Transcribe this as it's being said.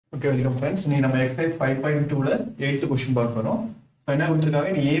Okay, welcome friends. We will exercise 5.2 8th question பார்க்க போறோம். என்ன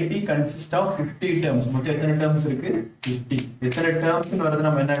கொடுத்திருக்காங்க? AP consists of 50 terms. மொத்தம் எத்தனை terms இருக்கு? 50. எத்தனை terms னு வரது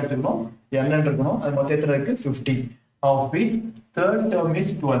நம்ம என்ன எடுத்துக்கணும்? n எடுக்கணும். அது மொத்தம் எத்தனை இருக்கு? 50. Of which third term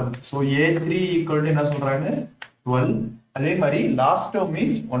is 12. So A3 equal to என்ன சொல்றாங்க? 12. அதே மாதிரி last term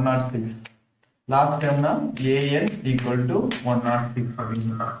is 106. Last term னா AN equal to 106 அப்படினு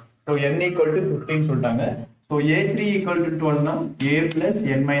சொல்றாங்க. So n equal to 15 சொல்லிட்டாங்க. So A3 equal to 12 now A plus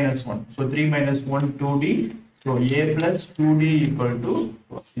n minus 1. So 3 minus 1 2D. So A plus 2D equal to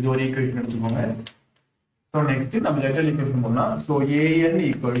இது ஒரு equation எடுத்துக்கோங்க. So next நம்ம general equation போனா so AN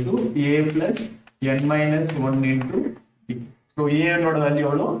equal to A plus n minus 1 into D. So AN ஓட value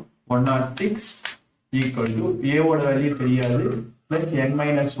எவ்வளவு 106 equal to A ஓட value தெரியாது plus n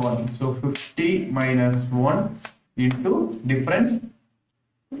minus 1. So 50 minus 1 into difference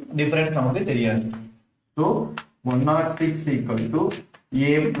நமக்கு தெரியாது. So 106 equal to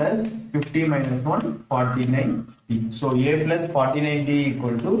A plus 50 minus 1 49D. So A plus 49D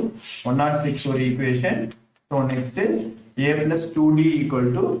equal to 106 or equation. So next A plus 2D equal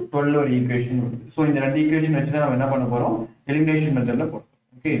to 12 or equation. So in the equation வச்சு தான் நாம என்ன பண்ண போறோம் elimination மெத்தட்ல போறோம்.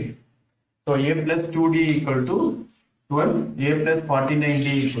 Okay. So A plus 2D equal to 12. A plus 49D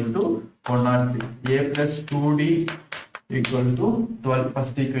equal to 106. A plus 2D equal to 12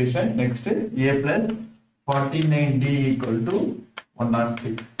 first equation. Next A plus 49D equal to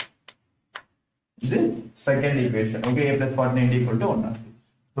 106. This second equation. Okay, A plus 49D equal to 106.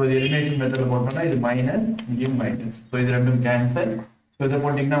 So the elimination method போட்டோம்னா இது minus இங்கேயும் minus. So இது ரெண்டும் cancel. So இதை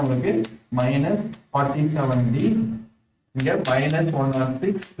போட்டீங்கன்னா உங்களுக்கு minus 47D இங்க minus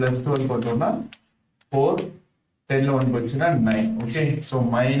 106 plus 12 போட்டோம்னா 4 10 ல 1 போச்சுன்னா 9. Okay, so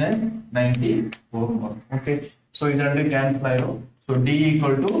minus 94. Okay, so இது ரெண்டும் cancel ஆயிரும். So D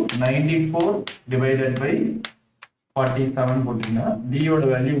equal to 94 divided by 47 போட்டீங்கன்னா D ஓட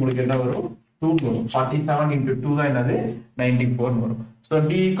வேல்யூ உங்களுக்கு என்ன வரும் 2 வரும். 47 into 2 தான் என்னது 94 வரும். So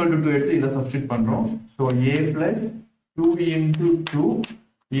D equal to 2 எடுத்து இதை substitute பண்றோம். So A plus 2 into 2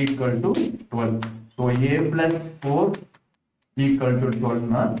 equal to 12. So A plus 4 equal to 12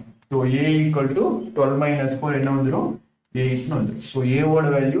 னா so A equal to 12 minus 4 என்ன வந்துரும் 8 னு வந்துரும். So A ஓட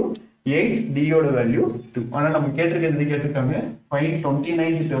வேல்யூ 8, D ஓட வேல்யூ 2. ஆனா நம்ம கேட்டிருக்கிறது கேட்டிருக்காங்க find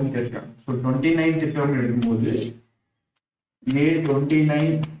 29th term கேட்டிருக்காங்க. So 29th term எடுக்கும்போது A29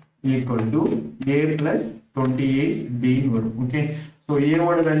 equal to A plus 28D வரும். Okay. So A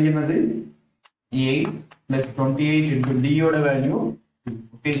ஓட வேல்யூ என்னது 8 plus 28 into D ஓட value 2.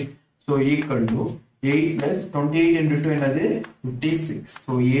 Okay. So equal to 8 plus 28 into 2 என்னது 56.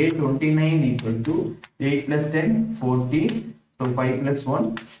 So A29 equal to 8 plus 10 40. So 5 plus 1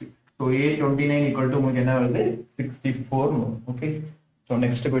 6. So A29 equal to உங்களுக்கு என்ன வருது 64. Okay. So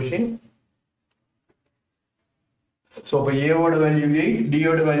next question. So by A ஓட value 8, D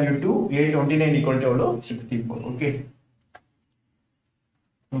ஓட value 2, A29 equal to எவ்வளவு 64. Okay.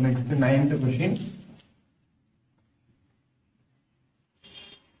 So next 9th question.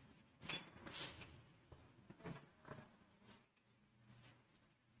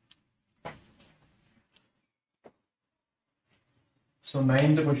 So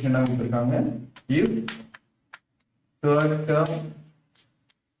 9th question என்ன கொடுத்திருக்காங்க if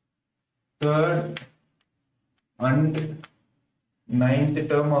third and 9th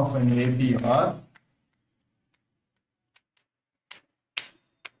term of an AP are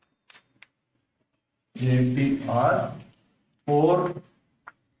AP are 4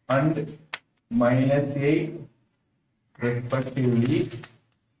 and minus 8 respectively,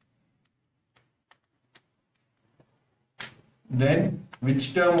 then which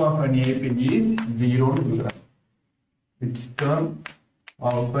term of an AP is 0? Which term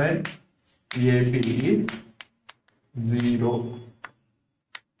of an AP is 0?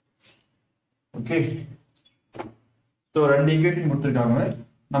 Okay. So ரெண்டு equation கொடுத்திருக்காங்க.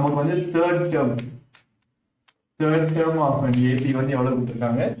 நமக்கு வந்து third term of an AP வந்து எவ்வளவு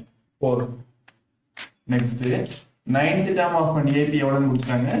கொடுத்திருக்காங்க 4. Next 9th term of an AP எவ்வளவு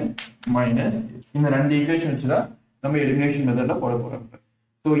கொடுத்திருக்காங்க minus. இந்த ரெண்டு ஈக்குவேஷன் வச்சு தான் நம்ம elimination மெத்தட்ல போட போறோம்.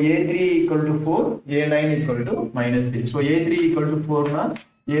 So A3 equal to 4, A9 equal to minus 8. So A3 equal to 4 னா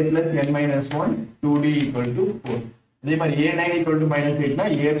A plus n minus 1, 2D equal to 4. அதே மாதிரி A9 equal to minus 8 னா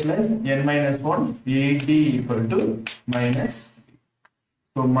A plus n minus 1, 8D equal to minus.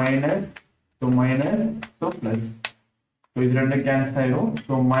 So minus, so plus. So இது ரெண்டு cancel ஆயிரும்.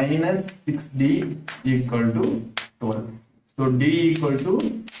 So minus 6D equal to 12. So D equal to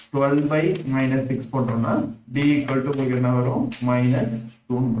 12 by minus 6 போட்டோம்னா D equal to உங்களுக்கு என்ன வரும் minus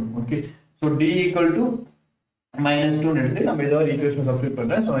 2 வரும். Okay. So D equal to minus 2 எடுத்து நம்ம ஏதோ ஈக்குவேஷன் சப்ஸ்டிட்யூட்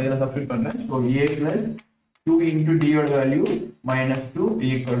பண்றேன். So இத சப்ஸ்டிட்யூட் பண்றேன். So A plus 2 into d odd value minus 2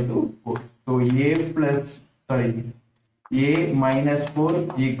 equal to 4. So a minus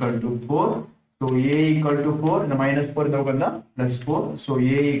 4 equal to 4. So a equal to 4, the minus 4 இந்த பக்கம் தான் plus 4. So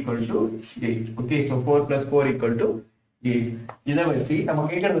a equal to 8. Okay, so 4 plus 4 equal to 8. இதை வச்சு நம்ம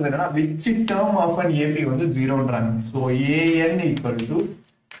கேட்கறது என்னன்னா which term of an AP வந்து 0ன்றாங்க. So an equal to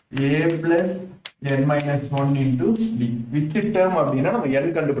a plus n minus 1 into d. Which term அப்படின்னா நம்ம n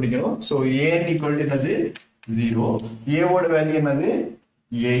கண்டுபிடிக்கணும். So an equal to என்னது 0. a ஓட வேல்யூ என்னது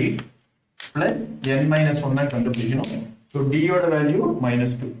 8 plus n minus 1 கண்டுபிடிக்கணும். So d ஓட value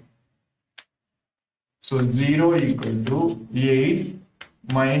minus 2. So 0 equal to 8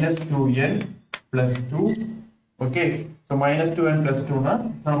 minus 2n plus 2. Okay. So minus 2n plus 2 na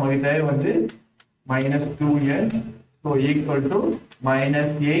நமக்கு தேவை வந்து minus 2n. So equal to minus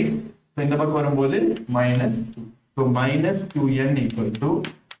 8. So இந்த பக்கம் வரும்போது minus 2. So minus 2n equal to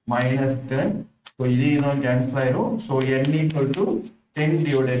minus 10. So இது இன்னும் cancel ஆயிரும். So n equal to 10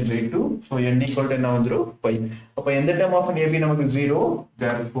 divided by 2. So n equal to என்ன வந்துரும் 5. அப்ப எந்த term of an AB நமக்கு 0.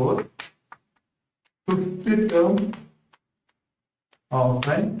 Therefore fifth term of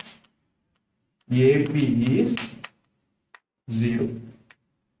an AP is 0.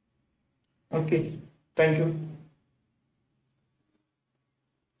 Okay, thank you.